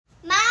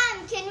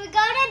Mom, can we go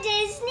to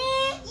Disney?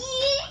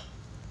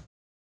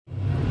 Yeah.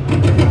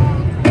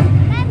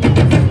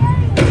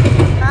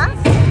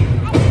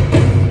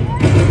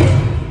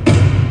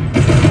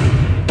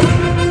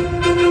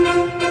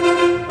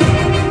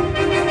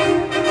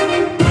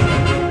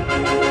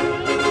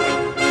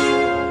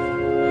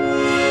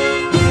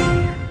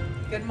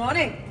 Good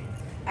morning.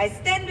 I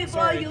stand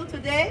before you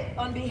today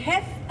on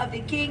behalf of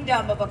the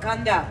Kingdom of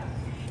Wakanda.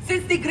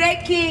 Since the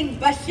great King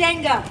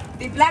Bashenga,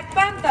 the Black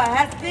Panther,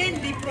 has been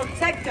the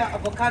protector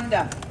of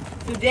Wakanda.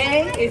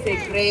 Today is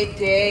a great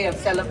day of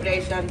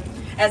celebration,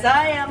 as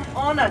I am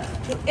honored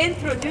to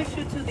introduce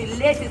you to the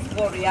latest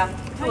warrior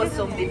to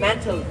assume the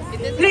mantle.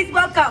 Please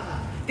welcome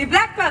the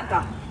Black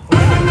Panther.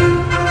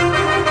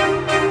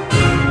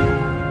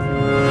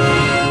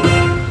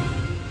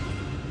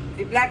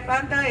 The Black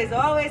Panther is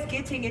always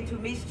getting into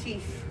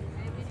mischief.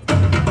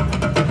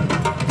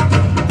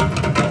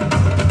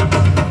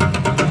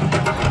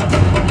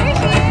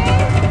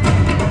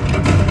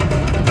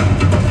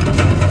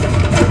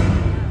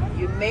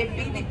 You may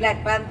be the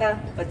Black Panther,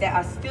 but there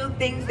are still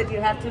things that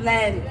you have to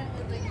learn.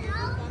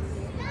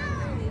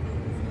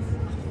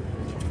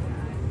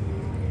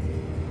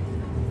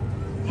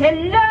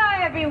 Hello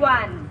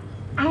everyone!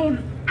 I am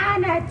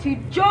honored to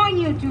join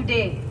you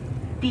today.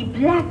 The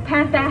Black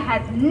Panther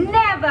has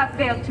never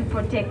failed to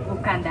protect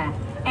Wakanda,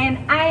 and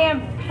I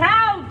am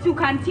proud to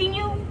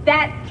continue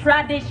that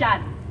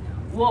tradition.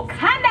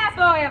 Wakanda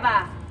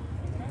forever!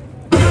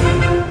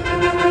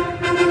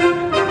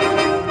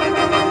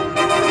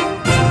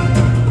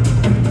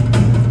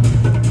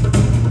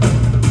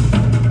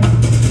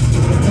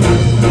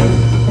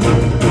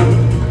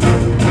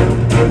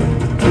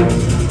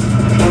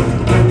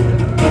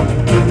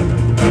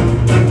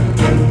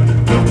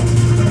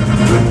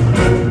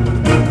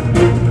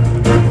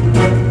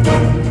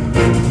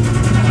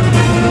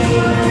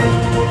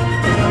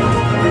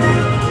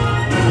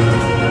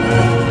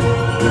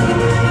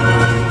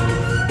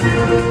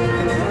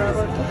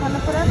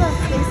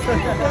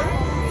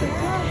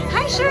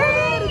 Hi,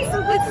 Shuri!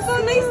 It's so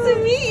nice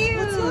to meet you.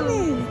 What's your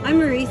name? I'm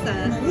Marisa.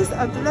 It's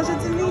a pleasure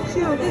to meet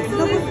you. It's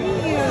so nice to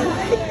meet you.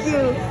 Thank you.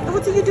 And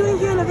what are you doing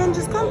here on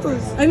Avengers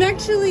campus? I'm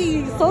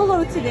actually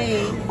solo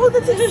today. Oh,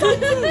 that's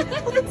exciting.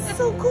 Oh, that's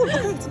so cool.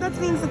 Okay, so that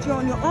means that you're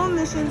on your own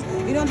missions.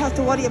 You don't have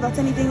to worry about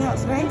anything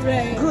else, right?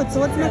 Right. Good. So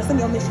what's next on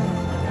your mission?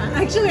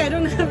 Actually, I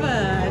don't have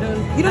a.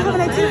 You don't have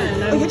an idea?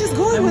 plan. Oh, you're just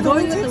going with the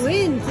wind. I'm going with the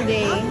wind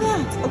today. Love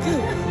that. Okay.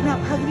 Now,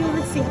 have you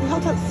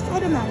helped out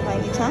Spider-Man by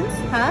any chance?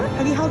 Huh?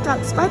 Have you helped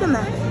out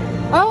Spider-Man?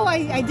 Oh,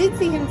 I did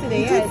see him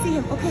today. You Yes. did see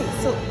him. Okay,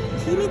 so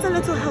he needs a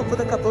little help with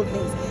a couple of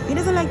things. He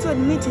doesn't like to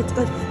admit it,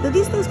 but there are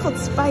these things called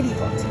Spidey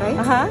bots, right?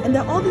 And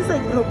there are all these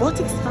like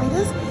robotic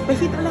spiders, but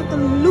he don't let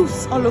them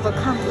loose all over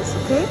campus,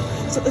 okay?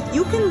 So if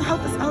you can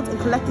help us out in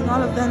collecting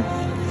all of them,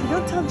 if you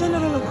don't tell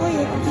General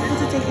Okoye, I'll be able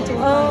to take it to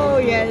Oh,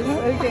 yes.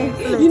 Okay.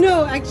 Excellent. You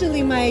know,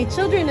 actually, my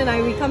children and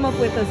I, we come up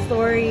with a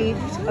story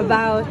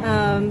about,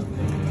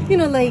 you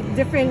know, like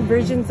different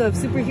versions of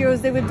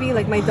superheroes they would be.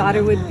 Like my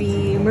daughter would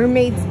be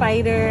Mermaid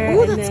Spider.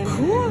 Oh, and that's then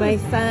cool. my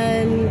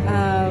son,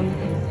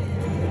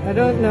 I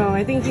don't know.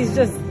 I think he's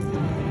just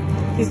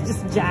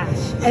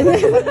Josh. And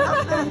then,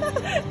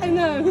 I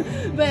know.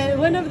 But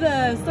one of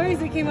the stories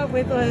we came up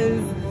with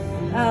was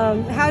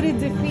how to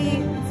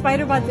defeat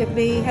spider bots if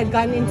they had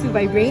gotten into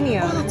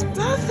vibranium. Oh, that's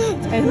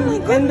perfect. And, oh my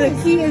and the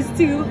goodness. key is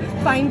to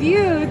find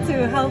you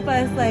to help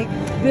us like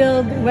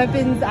build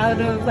weapons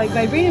out of like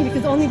vibranium,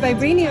 because only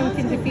vibranium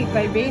can defeat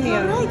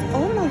vibranium. All right.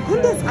 Oh my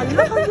goodness. I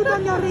love how you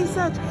done your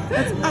research.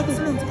 That's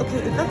excellent. Okay,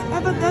 if that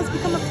ever does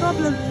become a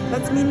problem,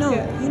 let me know.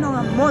 Yeah. You know,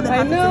 I'm more than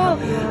happy to help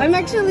you. I'm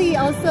actually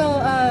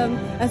also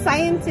a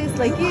scientist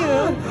like you,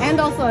 and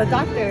also a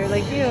doctor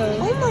like you.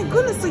 Oh my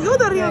goodness, so you're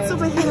the real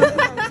superhero.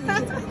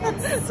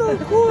 That's so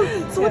cool.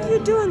 So what do you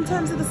do in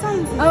terms of the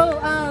sciences? Oh,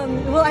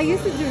 well, I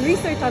used to do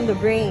research on the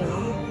brain.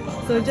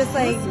 So just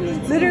like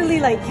literally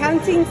like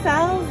counting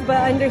cells, but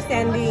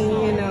understanding,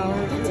 you know,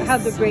 how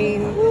the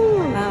brain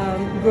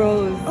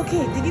grows.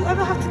 Okay, did you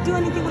ever have to do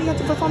anything where you had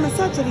to perform a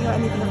surgery or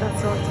anything of that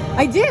sort?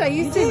 I did. I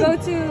used to go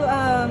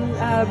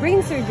to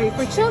brain surgery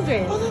for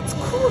children. Oh, that's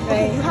cool.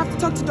 Okay, Right. you have to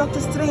talk to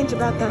Dr. Strange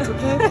about that,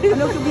 okay? I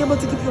know he'll be able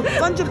to give you a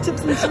bunch of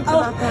tips and tricks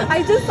about that.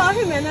 I just saw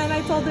him and then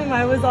I told him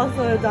I was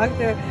also a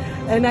doctor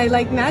and I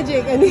like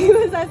magic, and he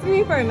was asking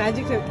me for a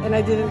magic trick and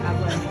I didn't have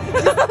one.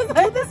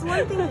 Do this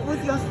one thing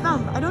with your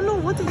thumb. I don't know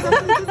what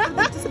exactly it is,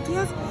 but it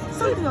disappears.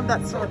 Something of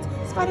that sort.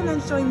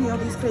 Spider-Man's showing me all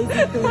these crazy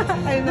things.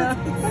 I know.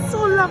 That's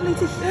so lovely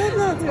to hear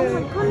that.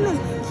 Oh my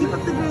goodness. Keep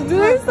up the great It was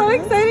work, so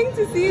okay? exciting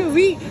to see you.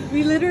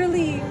 We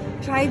literally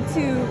tried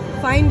to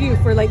find you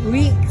for like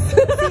weeks.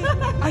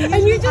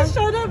 And you just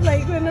showed up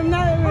like when I'm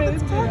not. Oh,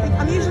 that's perfect.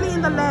 I'm usually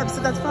in the lab,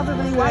 so that's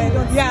probably why you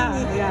don't see me.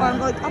 Yeah. Or I'm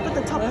like up at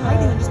the top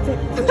hiding and just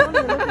pretending to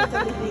look at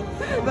everything.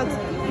 But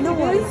no It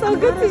worries. was so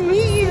good to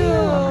meet you.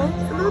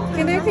 Absolutely.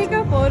 Can I take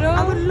a photo?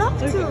 I would love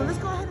to. Let's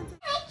go ahead.